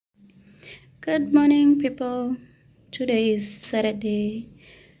Good morning, people. Today is Saturday.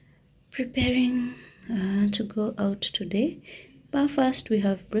 Preparing to go out today. But first, we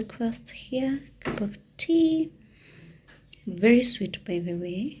have breakfast here. Cup of tea. Very sweet, by the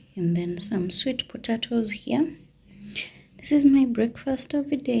way. And then some sweet potatoes here. This is my breakfast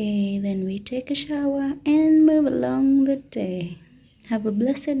of the day. Then we take a shower and move along the day. Have a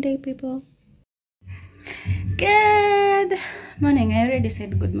blessed day, people. Good morning. I already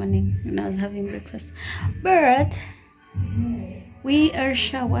said good morning when I was having breakfast, but we are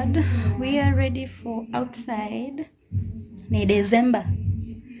showered. We are ready for outside. May December.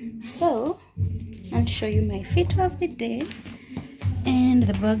 So I'll show you my fit of the day and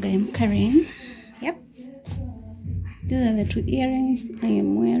the bag I am carrying. Yep, these are the two earrings I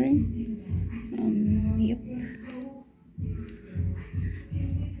am wearing. Yep.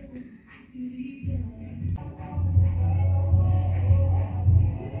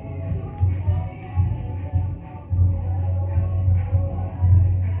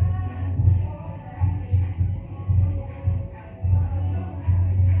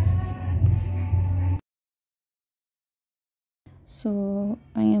 So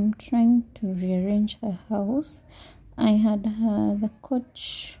I am trying to rearrange the house. I had the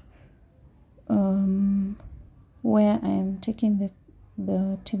couch where I am taking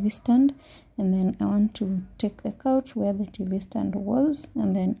the TV stand, and then I want to take the couch where the TV stand was,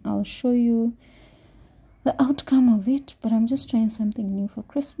 and then I'll show you the outcome of it. But I'm just trying something new for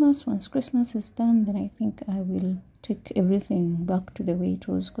Christmas. Once Christmas is done, then I think I will take everything back to the way it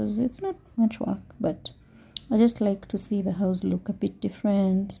was, because it's not much work, but I just like to see the house look a bit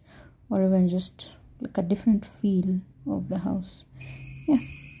different, or even just like a different feel of the house. Yeah.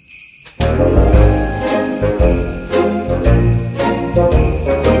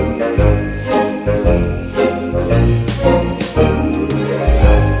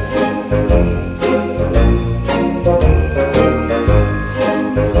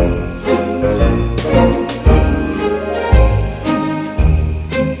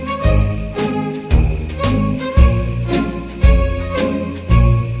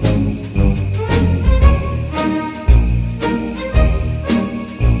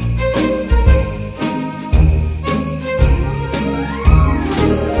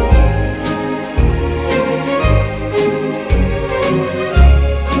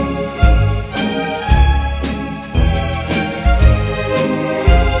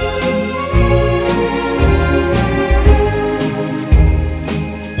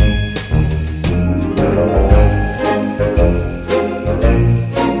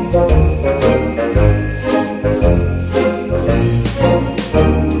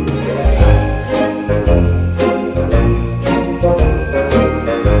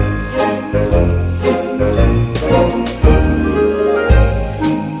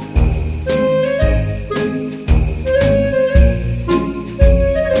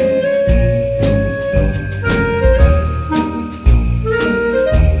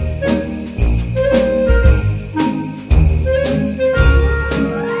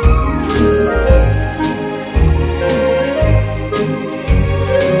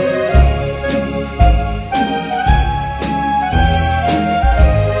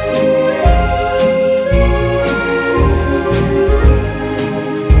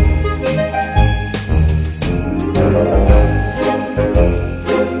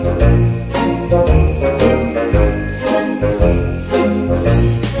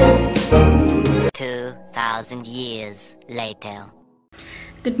 Years later.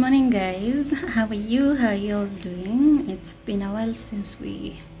 Good morning, guys. How are you? How are you all doing? It's been a while since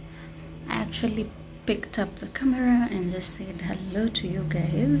I actually picked up the camera and just said hello to you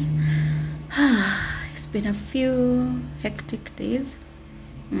guys. It's been a few hectic days.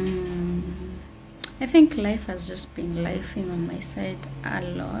 I think life has just been lifing on my side a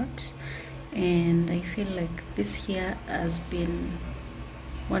lot, and I feel like this year has been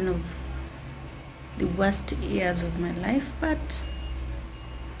one of the worst years of my life, but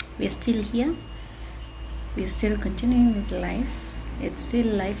we're still here. We're still continuing with life. It's still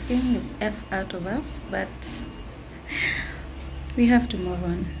lifing the F out of us, but we have to move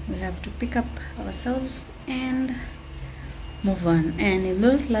on. We have to pick up ourselves and move on. And in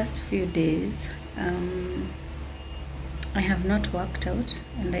those last few days, I have not worked out,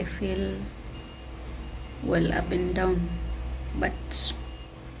 and I feel, well, I've been down, but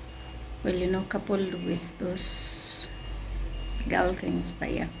well, you know, coupled with those girl things.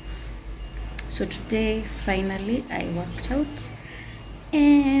 But yeah, so today finally I worked out,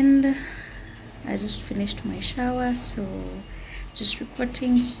 and I just finished my shower, so just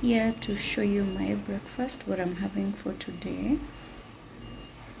reporting here to show you my breakfast, what I'm having for today.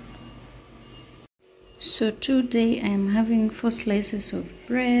 So today I am having 4 slices of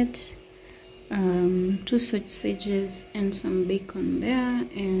bread, 2 sausages and some bacon there,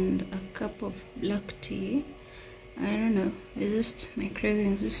 and a cup of black tea. I don't know, it's just my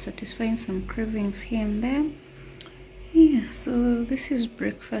cravings, just satisfying some cravings here and there. Yeah, so this is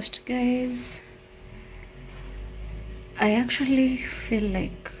breakfast, guys. I actually feel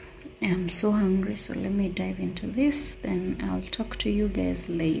like I'm so hungry, so let me dive into this, then I'll talk to you guys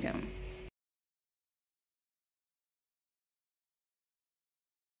later.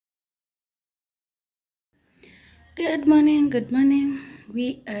 Good morning, good morning.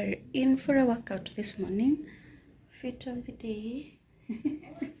 We are in for a workout this morning. Fit of the day.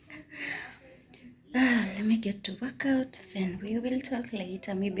 Let me get to workout, then we will talk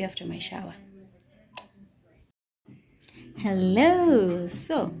later, maybe after my shower. Hello.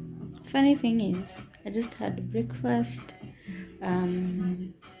 So funny thing is, I just had breakfast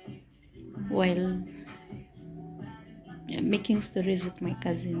while making stories with my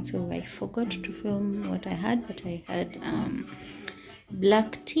cousin, so I forgot to film what I had, but I had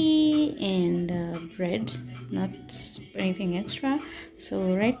black tea and bread, not anything extra.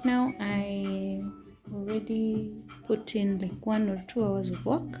 So right now I already put in like 1 or 2 hours of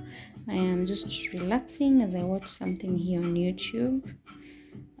work. I am just relaxing as I watch something here on YouTube.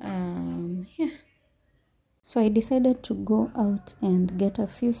 Yeah, so I decided to go out and get a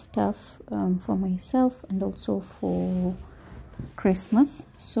few stuff for myself and also for Christmas.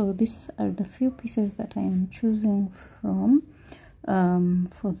 So these are the few pieces that I am choosing from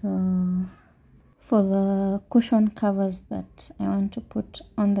for the cushion covers that I want to put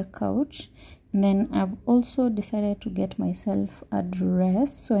on the couch. And then I've also decided to get myself a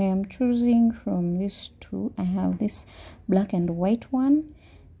dress, so I am choosing from these 2. I have this black and white one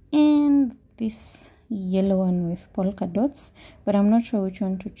and this yellow one with polka dots, but I'm not sure which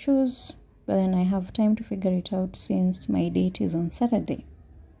one to choose, but then I have time to figure it out since my date is on Saturday.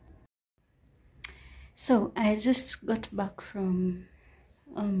 So I just got back from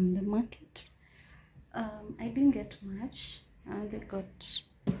the market. I didn't get much. I only got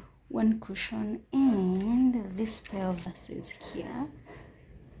 1 cushion and this pair of glasses here,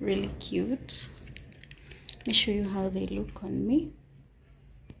 really cute. Let me show you how they look on me.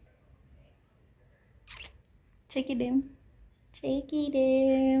 Check it them.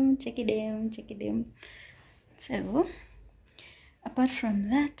 So apart from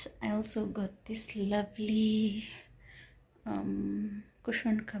that, I also got this lovely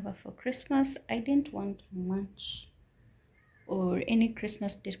cushion cover for Christmas. I didn't want much or any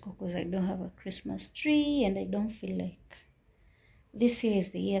Christmas decor because I don't have a Christmas tree and I don't feel like this year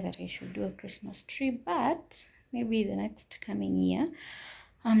is the year that I should do a Christmas tree, but maybe the next coming year,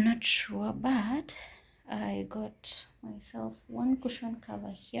 I'm not sure. But I got myself 1 cushion cover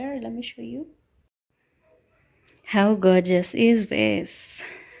here. Let me show you. How gorgeous is this?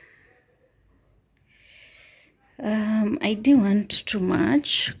 I didn't want too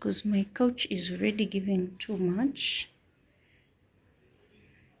much because my couch is already giving too much.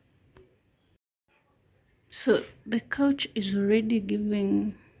 So the couch is already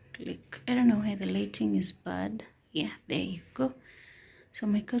giving, like, I don't know why the lighting is bad. Yeah, there you go. So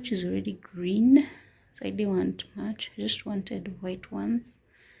my couch is already green, so I didn't want much. I just wanted white ones.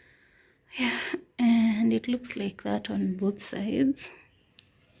 Yeah, and it looks like that on both sides.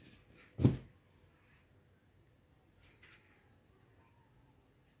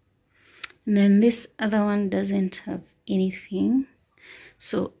 And then this other one doesn't have anything.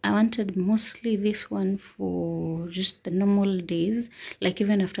 So I wanted mostly this one for just the normal days, like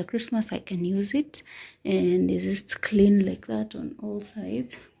even after Christmas I can use it, and it's just clean like that on all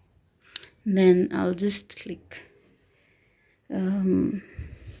sides. And then I'll just like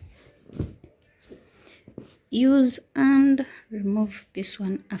use and remove this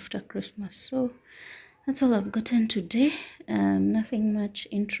one after Christmas. So that's all I've gotten today. Nothing much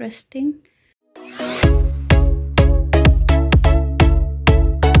interesting.